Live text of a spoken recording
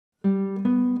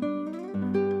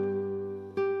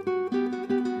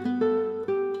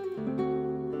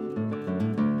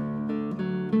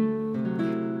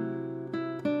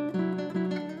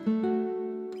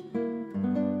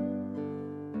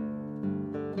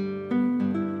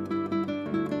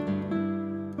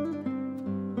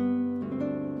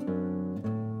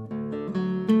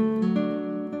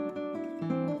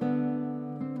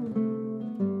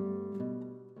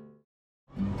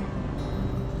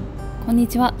に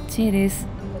ちは、chieです。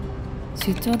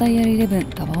出張ダイヤルイレブン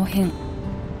ダバオ編。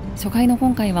初回の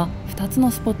今回は2つの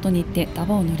スポットに行ってダ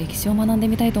バオの歴史を学んで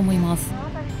みたいと思います。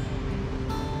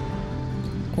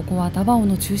ここはダバオ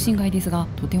の中心街ですが、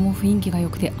とても雰囲気が良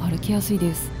くて歩きやすい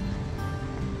です。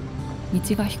道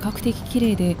が比較的綺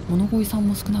麗で物乞いさん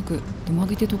も少なく、ドゥマ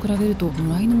ゲテと比べると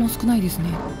野良犬も少ないですね。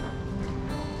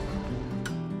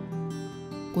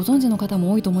ご存知の方も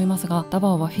多いと思いますが、ダ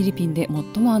バオはフィリピンで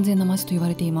最も安全な街と言わ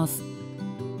れています。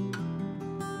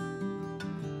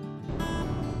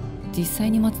実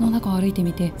際に街の中を歩いて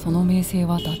みて、その名声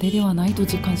は伊達ではないと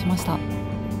実感しました。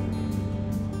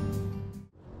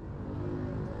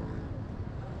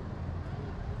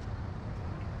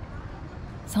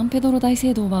サンペドロ大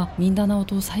聖堂はミンダナオ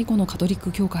島最古のカトリッ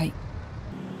ク教会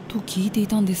と聞いてい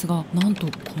たんですが、なんと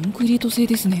コンクリート製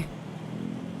ですね。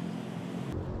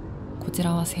こち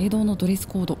らは聖堂のドレス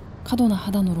コード、過度な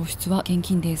肌の露出は厳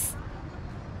禁です。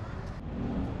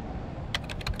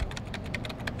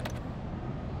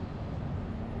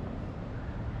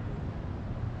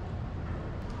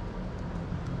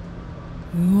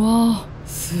うわー、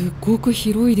すっごく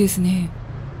広いですね。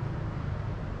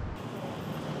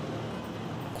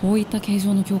こういった形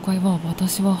状の教会は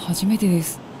私は初めてで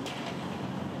す。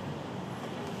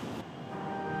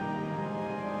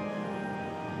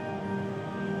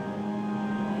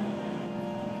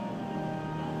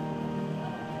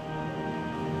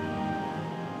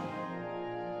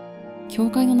教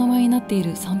会の名前になってい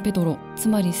るサンペドロ、つ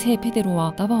まり聖ペテロ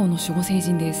はダバオの守護聖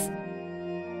人です。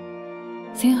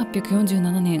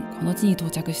1847年、この地に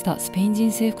到着したスペイン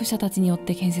人征服者たちによっ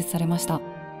て建設されました。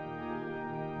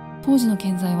当時の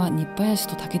建材はニッパヤシ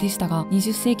と竹でしたが、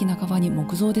20世紀半ばに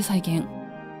木造で再建。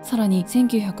さらに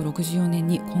1964年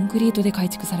にコンクリートで改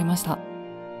築されました。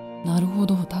なるほ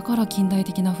ど、だから近代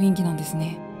的な雰囲気なんです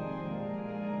ね。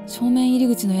正面入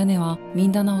り口の屋根はミ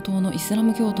ンダナオ島のイスラ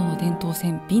ム教徒の伝統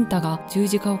船ビンタが十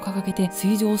字架を掲げて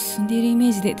水上を進んでいるイメ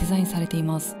ージでデザインされてい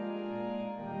ます。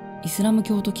イスラム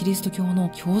教とキリスト教の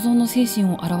共存の精神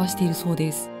を表しているそう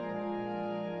です。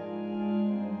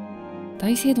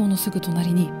大聖堂のすぐ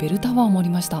隣にベルタワーもあり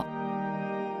ました。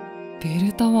ベ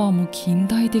ルタワーも近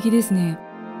代的ですね。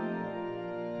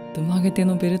ドゥマゲテ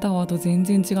のベルタワーと全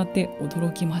然違って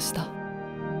驚きました。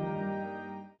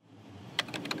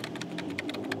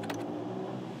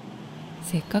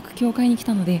せっかく教会に来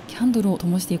たのでキャンドルを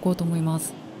灯していこうと思いま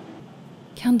す。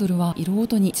キャンドルは色ご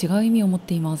とに違う意味を持っ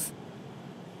ています。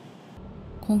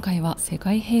今回は世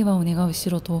界平和を願う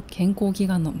白と健康祈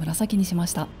願の紫にしま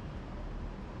した。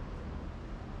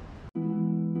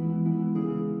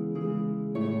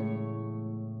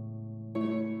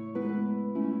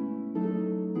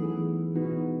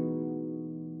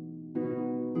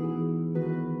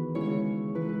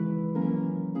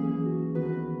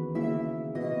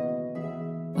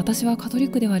私はカトリッ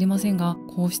クではありませんが、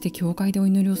こうして教会でお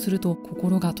祈りをすると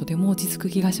心がとても落ち着く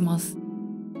気がします。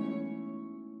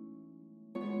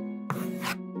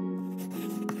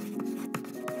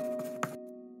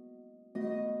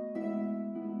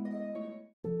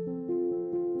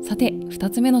さて、2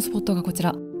つ目のスポットがこち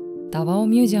ら、ダバオ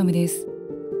ミュージアムです。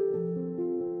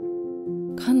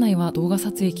館内は動画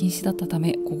撮影禁止だったた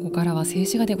め、ここからは静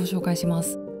止画でご紹介しま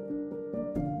す。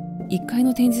1階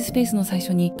の展示スペースの最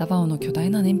初にダバオの巨大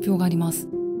な年表があります。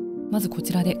まずこ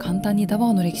ちらで簡単にダバ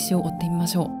オの歴史を追ってみま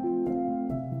しょ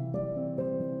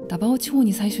う。ダバオ地方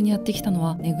に最初にやってきたの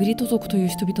はネグリト族という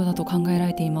人々だと考えら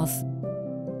れています。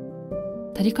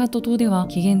タリカット島では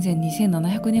紀元前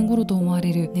2700年頃と思わ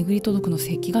れるネグリト族の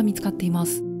石器が見つかっていま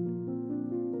す。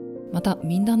また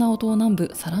ミンダナオ島南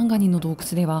部サランガニの洞窟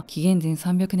では紀元前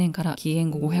300年から紀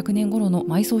元後500年頃の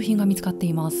埋葬品が見つかって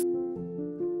います。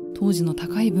当時の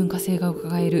高い文化性がうか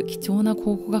がえる貴重な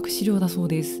考古学資料だそう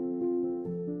です。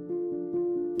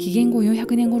紀元後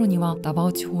400年頃にはダバ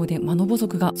オ地方でマノボ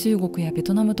族が中国やベ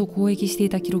トナムと交易してい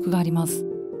た記録があります。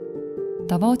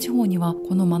ダバオ地方には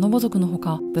このマノボ族のほ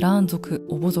かブラーン族、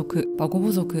オボ族、バゴ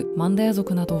ボ族、マンダヤ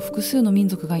族など複数の民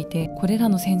族がいて、これら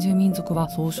の先住民族は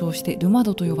総称してルマ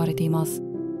ドと呼ばれています。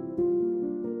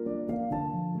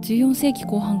14世紀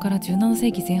後半から17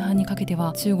世紀前半にかけて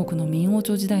は中国の明王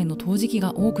朝時代の陶磁器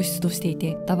が多く出土してい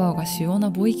て、ダバオが主要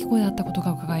な貿易港であったこと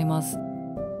が伺えます。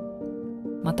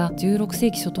また16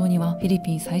世紀初頭にはフィリ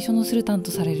ピン最初のスルタン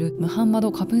とされるムハンマ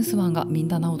ド・カプンスワンがミン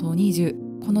ダナオ島に移住。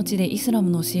この地でイスラム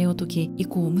の教えを説き、以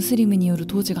降ムスリムによる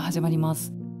統治が始まりま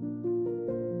す。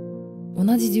同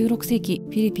じ16世紀、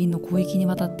フィリピンの広域に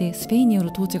わたってスペインによ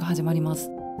る統治が始まります。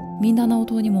ミンダナオ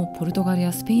島にもポルトガル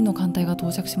やスペインの艦隊が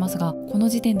到着しますが、この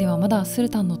時点ではまだスル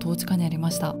タンの統治下にあり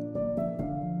ました。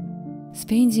ス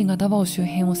ペイン人がダバオ周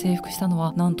辺を征服したの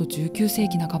はなんと19世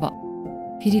紀半ば。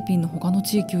フィリピンの他の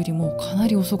地域よりもかな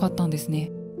り遅かったんですね。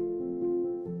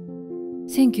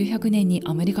1900年に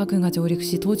アメリカ軍が上陸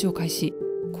し統治を開始。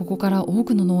ここから多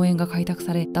くの農園が開拓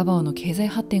され、ダバオの経済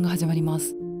発展が始まりま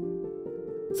す。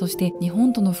そして日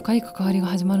本との深い関わりが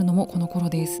始まるのもこの頃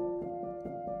です。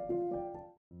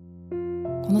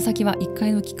この先は1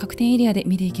階の企画展エリアで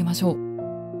見ていきましょう。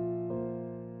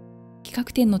企画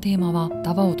展のテーマは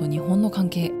ダバオと日本の関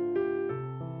係。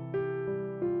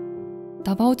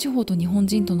ダバオ地方と日本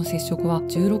人との接触は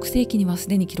16世紀にはす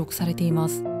でに記録されていま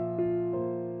す。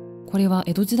これは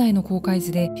江戸時代の航海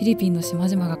図でフィリピンの島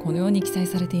々がこのように記載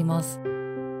されています。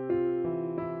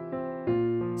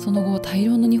その後、大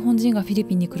量の日本人がフィリ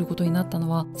ピンに来ることになった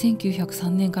のは1903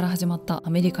年から始まったア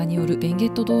メリカによるベンゲ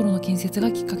ット道路の建設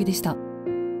がきっかけでした。こ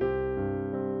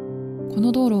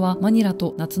の道路はマニラ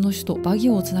と夏の首都バギ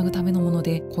オをつなぐためのもの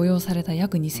で、雇用された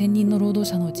約2000人の労働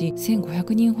者のうち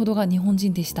1500人ほどが日本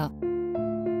人でした。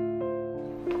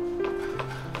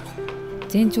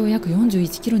全長約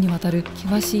41キロにわたる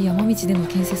険しい山道での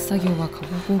建設作業は過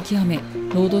酷を極め、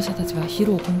労働者たちは疲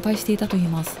労困憊していたといい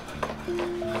ます。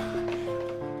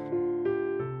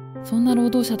そんな労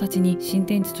働者たちに新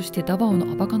天地としてダバオの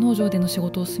アバカ農場での仕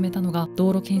事を進めたのが、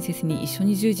道路建設に一緒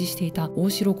に従事していた大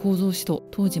城幸三氏と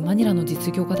当時マニラの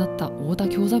実業家だった太田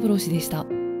京三郎氏でした。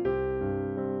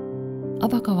ア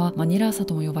バカはマニラ麻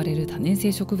とも呼ばれる多年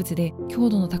生植物で、強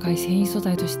度の高い繊維素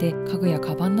材として家具や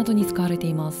カバンなどに使われて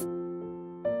います。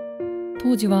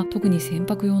当時は特に船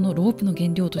舶用のロープの原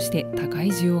料として高い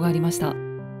需要がありました。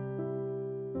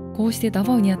こうしてダ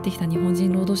バオにやってきた日本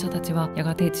人労働者たちはや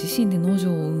がて自身で農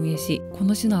場を運営し、こ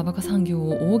の種のアバカ産業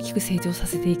を大きく成長さ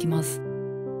せていきます。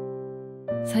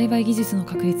栽培技術の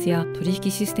確立や取引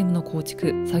システムの構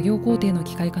築、作業工程の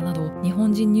機械化など、日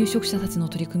本人入植者たちの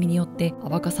取り組みによってア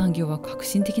バカ産業は革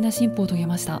新的な進歩を遂げ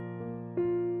ました。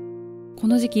こ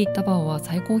の時期、ダバオは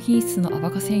最高品質のアバ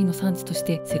カ繊維の産地とし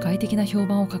て世界的な評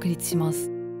判を確立しま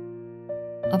す。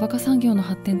アバカ産業の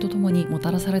発展とともにもた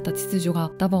らされた秩序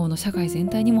がダバオの社会全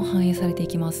体にも反映されてい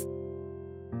きます。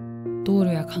道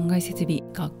路や灌漑設備、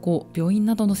学校、病院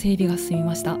などの整備が進み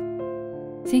ました。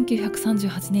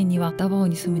1938年にはダバオ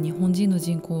に住む日本人の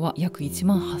人口は約1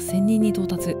万8000人に到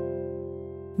達。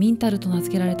ミンタルと名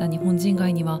付けられた日本人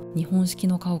街には日本式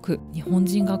の家屋、日本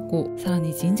人学校、さら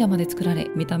に神社まで作られ、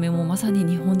見た目もまさに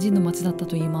日本人の街だった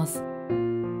といいます。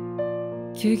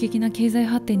急激な経済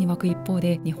発展に沸く一方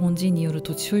で、日本人による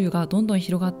土地所有がどんどん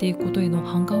広がっていくことへの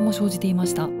反感も生じていま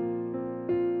した。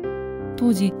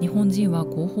当時、日本人は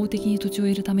合法的に土地を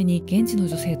得るために現地の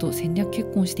女性と戦略結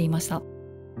婚していました。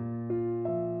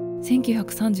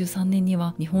1933年に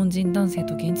は日本人男性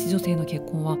と現地女性の結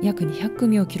婚は約200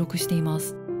組を記録していま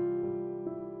す。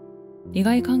利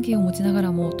害関係を持ちなが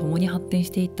らも共に発展し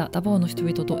ていったダバオの人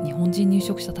々と日本人入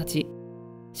植者たち。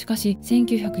しかし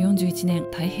1941年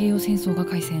太平洋戦争が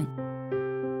開戦。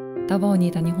ダバオに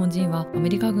いた日本人はアメ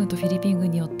リカ軍とフィリピン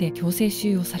軍によって強制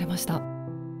収容されました。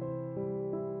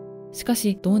しか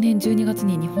し同年12月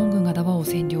に日本軍がダバオを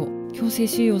占領。強制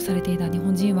収容されていた日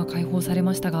本人は解放され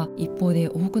ましたが、一方で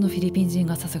多くのフィリピン人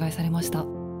が殺害されました。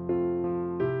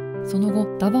その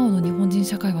後、ダバオの日本人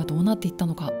社会はどうなっていった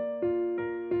のか。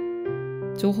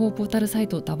情報ポータルサイ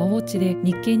トダバウォッチで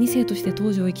日系2世として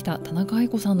当時を生きた田中愛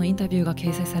子さんのインタビューが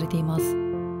掲載されています。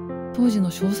当時の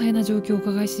詳細な状況を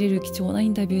伺い知れる貴重なイ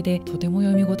ンタビューで、とても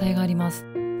読み応えがあります。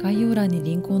概要欄に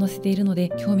リンクを載せているので、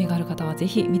興味がある方はぜ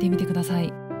ひ見てみてくださ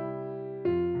い。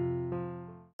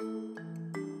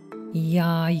い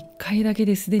やー、1階だけ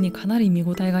ですでにかなり見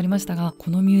応えがありましたが、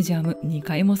このミュージアム2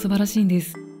階も素晴らしいんで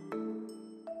す。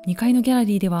2階のギャラ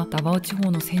リーではダバオ地方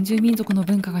の先住民族の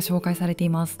文化が紹介されてい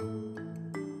ます。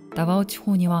ダバオ地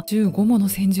方には15もの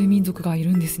先住民族がい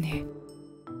るんですね。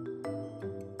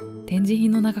展示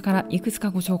品の中からいくつか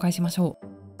ご紹介しましょ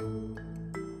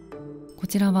う。こ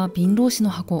ちらは檳榔紙の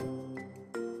箱。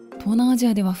東南アジ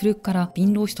アでは古くから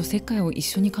檳榔紙と石灰を一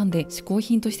緒に噛んで嗜好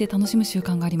品として楽しむ習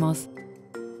慣があります。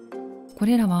こ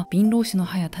れらは檳榔紙の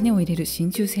葉や種を入れる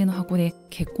真鍮製の箱で、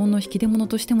結婚の引き出物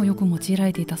としてもよく用いら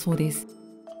れていたそうです。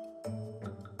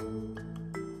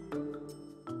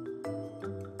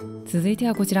続いて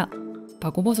はこちら、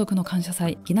バコボ族の感謝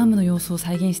祭ギナムの様子を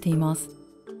再現しています。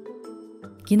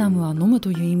ギナムは飲む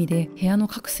という意味で、部屋の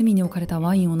各隅に置かれた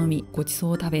ワインを飲み、ごちそ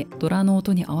うを食べ、ドラの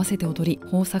音に合わせて踊り、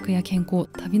豊作や健康、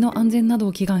旅の安全など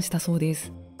を祈願したそうで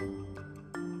す。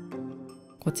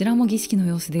こちらも儀式の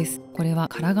様子です。これは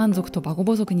カラガン族とバゴ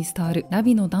ボ族に伝わるラ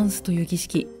ビのダンスという儀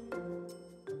式。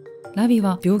ラビ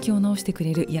は病気を治してく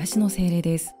れる癒しの精霊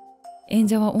です。演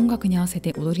者は音楽に合わせ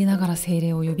て踊りながら精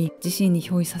霊を呼び、自身に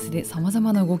憑依させて様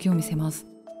々な動きを見せます。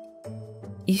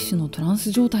一種のトラン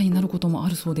ス状態になることもあ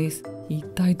るそうです。一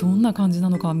体どんな感じな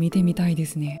のか見てみたいで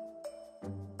すね。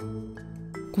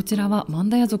こちらはマン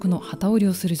ダヤ族の機織り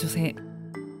をする女性。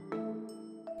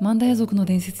マンダヤ族の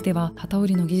伝説では、機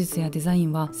織りの技術やデザイ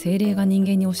ンは精霊が人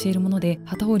間に教えるもので、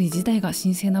機織り自体が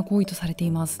神聖な行為とされて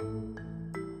います。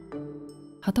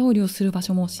機織りをする場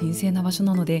所も神聖な場所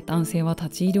なので、男性は立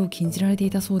ち入りを禁じられてい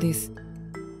たそうです。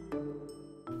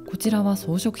こちらは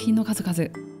装飾品の数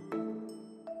々。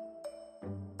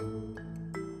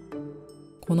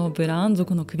このブラーン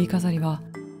族の首飾りは、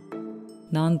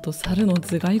なんと猿の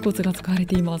頭蓋骨が使われ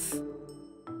ています。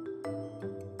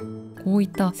こういっ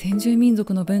た先住民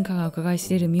族の文化が伺い知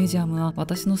れるミュージアムは、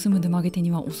私の住むドゥマゲテ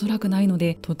にはおそらくないの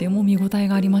で、とても見応え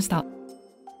がありました。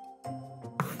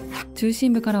中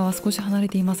心部からは少し離れ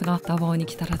ていますが、ダバオに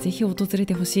来たらぜひ訪れ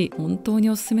てほしい本当に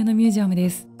おすすめのミュージアムで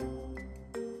す。